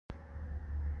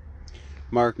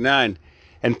Mark 9.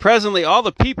 And presently all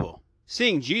the people,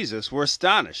 seeing Jesus, were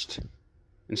astonished,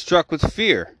 and struck with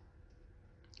fear.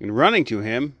 And running to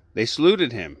him, they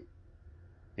saluted him.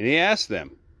 And he asked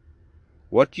them,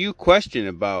 What do you question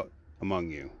about among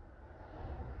you?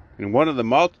 And one of the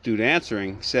multitude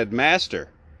answering said, Master,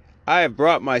 I have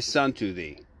brought my son to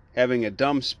thee, having a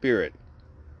dumb spirit,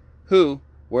 who,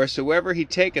 wheresoever he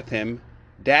taketh him,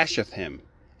 dasheth him,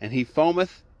 and he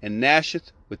foameth and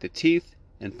gnasheth with the teeth,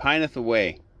 and pineth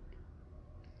away.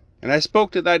 And I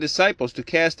spoke to thy disciples to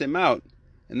cast him out,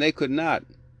 and they could not.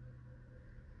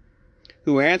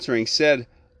 Who answering said,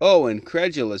 O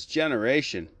incredulous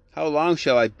generation, how long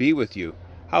shall I be with you?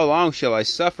 How long shall I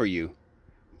suffer you?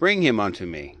 Bring him unto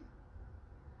me.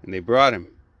 And they brought him.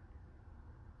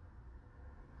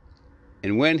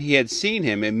 And when he had seen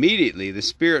him, immediately the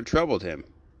spirit troubled him.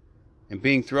 And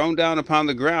being thrown down upon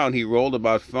the ground, he rolled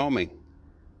about foaming.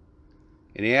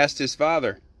 And he asked his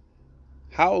father,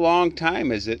 How long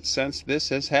time is it since this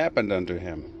has happened unto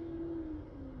him?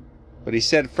 But he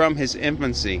said, From his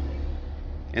infancy.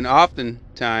 And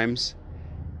oftentimes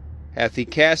hath he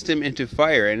cast him into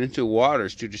fire and into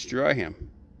waters to destroy him.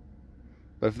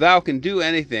 But if thou can do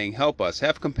anything, help us,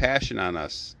 have compassion on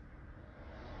us.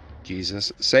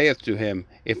 Jesus saith to him,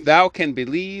 If thou can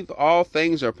believe, all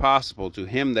things are possible to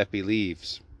him that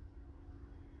believes.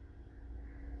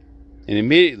 And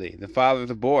immediately the father of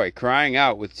the boy, crying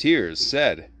out with tears,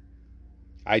 said,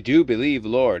 I do believe,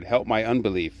 Lord, help my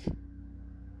unbelief.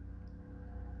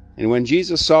 And when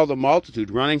Jesus saw the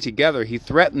multitude running together, he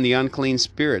threatened the unclean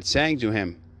spirit, saying to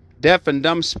him, Deaf and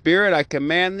dumb spirit, I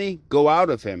command thee, go out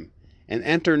of him, and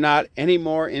enter not any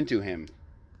more into him.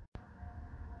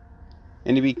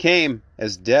 And he became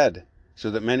as dead, so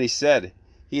that many said,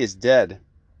 He is dead.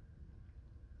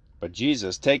 But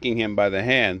Jesus, taking him by the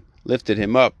hand, lifted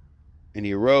him up, and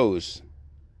he arose.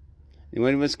 And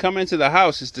when he was come into the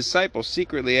house, his disciples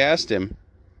secretly asked him,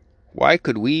 Why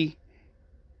could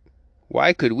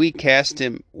not we cast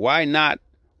him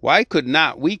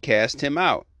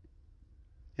out?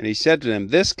 And he said to them,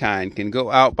 This kind can go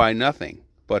out by nothing,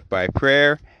 but by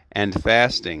prayer and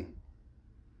fasting.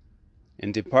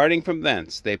 And departing from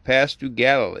thence, they passed through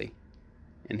Galilee,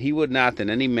 and he would not that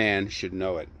any man should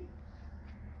know it.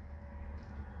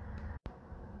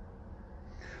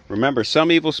 Remember,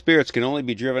 some evil spirits can only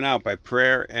be driven out by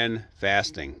prayer and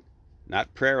fasting.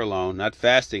 Not prayer alone, not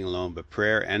fasting alone, but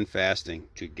prayer and fasting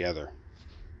together.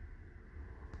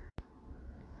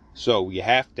 So you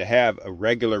have to have a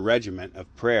regular regimen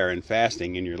of prayer and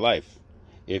fasting in your life.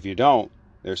 If you don't,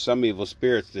 there's some evil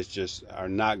spirits that just are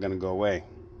not going to go away.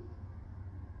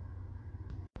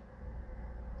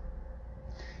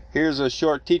 Here's a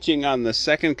short teaching on the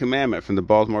second commandment from the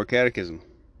Baltimore Catechism.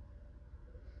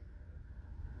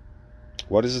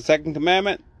 What is the second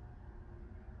commandment?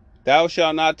 Thou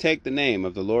shalt not take the name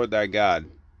of the Lord thy God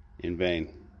in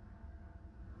vain.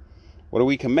 What are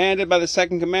we commanded by the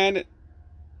second commandment?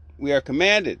 We are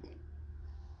commanded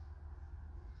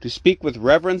to speak with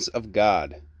reverence of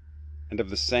God and of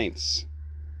the saints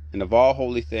and of all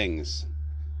holy things,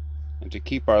 and to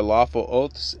keep our lawful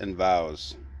oaths and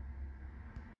vows.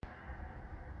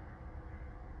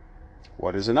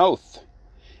 What is an oath?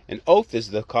 An oath is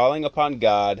the calling upon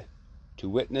God to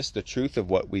witness the truth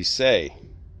of what we say.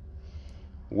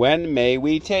 When may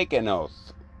we take an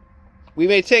oath? We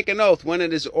may take an oath when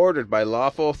it is ordered by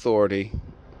lawful authority,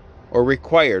 or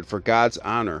required for God's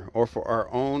honor, or for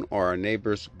our own or our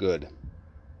neighbor's good.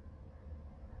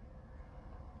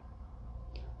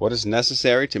 What is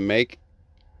necessary to make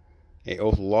an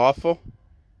oath lawful?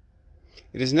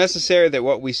 It is necessary that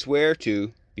what we swear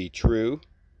to be true,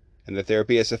 and that there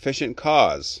be a sufficient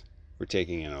cause for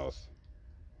taking an oath.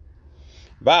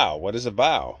 Vow. What is a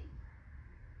vow?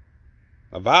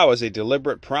 A vow is a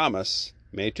deliberate promise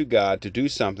made to God to do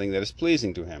something that is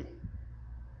pleasing to him.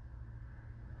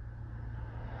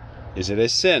 Is it a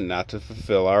sin not to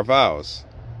fulfill our vows?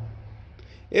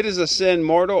 It is a sin,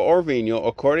 mortal or venial,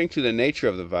 according to the nature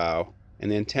of the vow and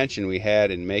the intention we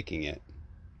had in making it.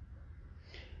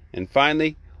 And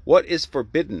finally, what is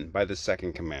forbidden by the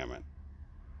second commandment?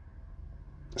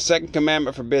 The second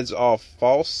commandment forbids all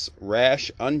false,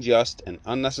 rash, unjust, and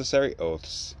unnecessary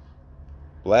oaths,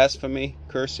 blasphemy,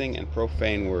 cursing, and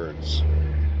profane words.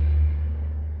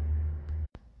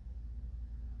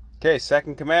 Okay,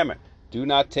 second commandment. Do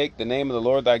not take the name of the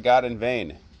Lord thy God in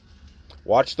vain.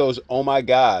 Watch those oh my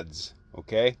gods,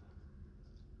 okay?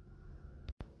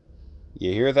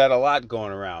 You hear that a lot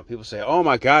going around. People say, oh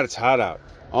my God, it's hot out.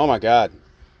 Oh my God.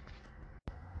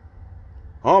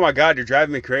 Oh my God, you're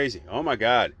driving me crazy. Oh my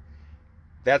God.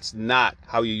 That's not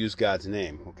how you use God's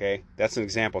name, okay? That's an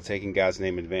example of taking God's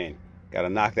name in vain. Got to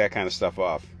knock that kind of stuff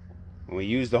off. When we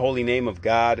use the holy name of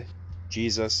God,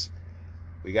 Jesus,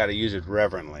 we got to use it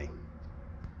reverently.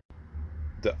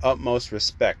 The utmost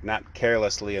respect, not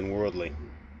carelessly and worldly.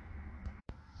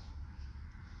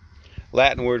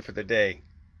 Latin word for the day.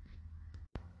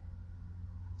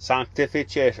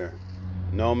 Sanctificetur.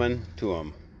 Nomen,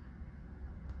 Tuum.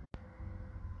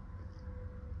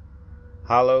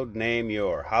 Hallowed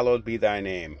be thy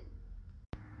name.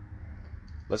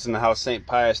 Listen to how St.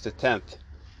 Pius X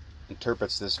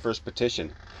interprets this first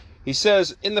petition. He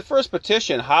says, in the first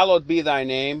petition, hallowed be thy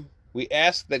name, we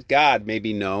ask that God may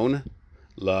be known,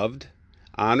 loved,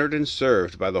 honored, and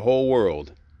served by the whole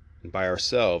world, and by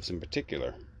ourselves in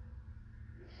particular.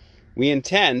 We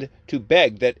intend to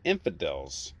beg that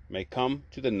infidels may come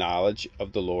to the knowledge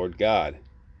of the Lord God,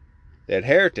 that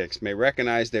heretics may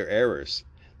recognize their errors,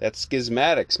 that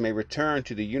schismatics may return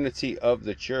to the unity of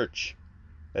the Church,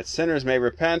 that sinners may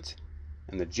repent,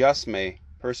 and the just may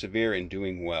persevere in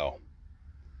doing well.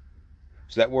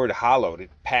 So that word hallowed,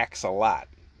 it packs a lot.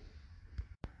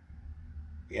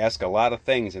 We ask a lot of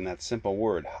things in that simple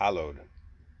word, hallowed.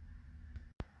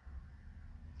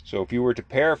 So if you were to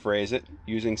paraphrase it,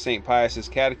 using St. Pius's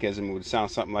Catechism, it would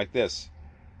sound something like this.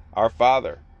 Our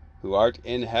Father, who art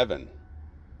in heaven,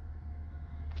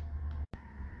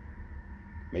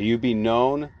 may you be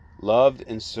known, loved,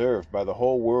 and served by the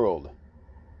whole world.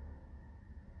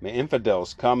 May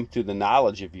infidels come to the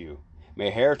knowledge of you.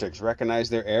 May heretics recognize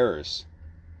their errors.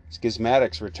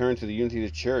 Schismatics return to the unity of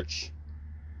the Church.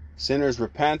 Sinners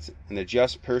repent, and the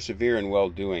just persevere in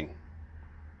well-doing.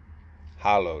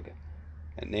 Hallowed.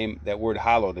 That word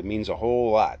hallowed, it means a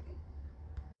whole lot.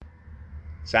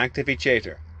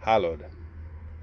 Sanctificetur, hallowed.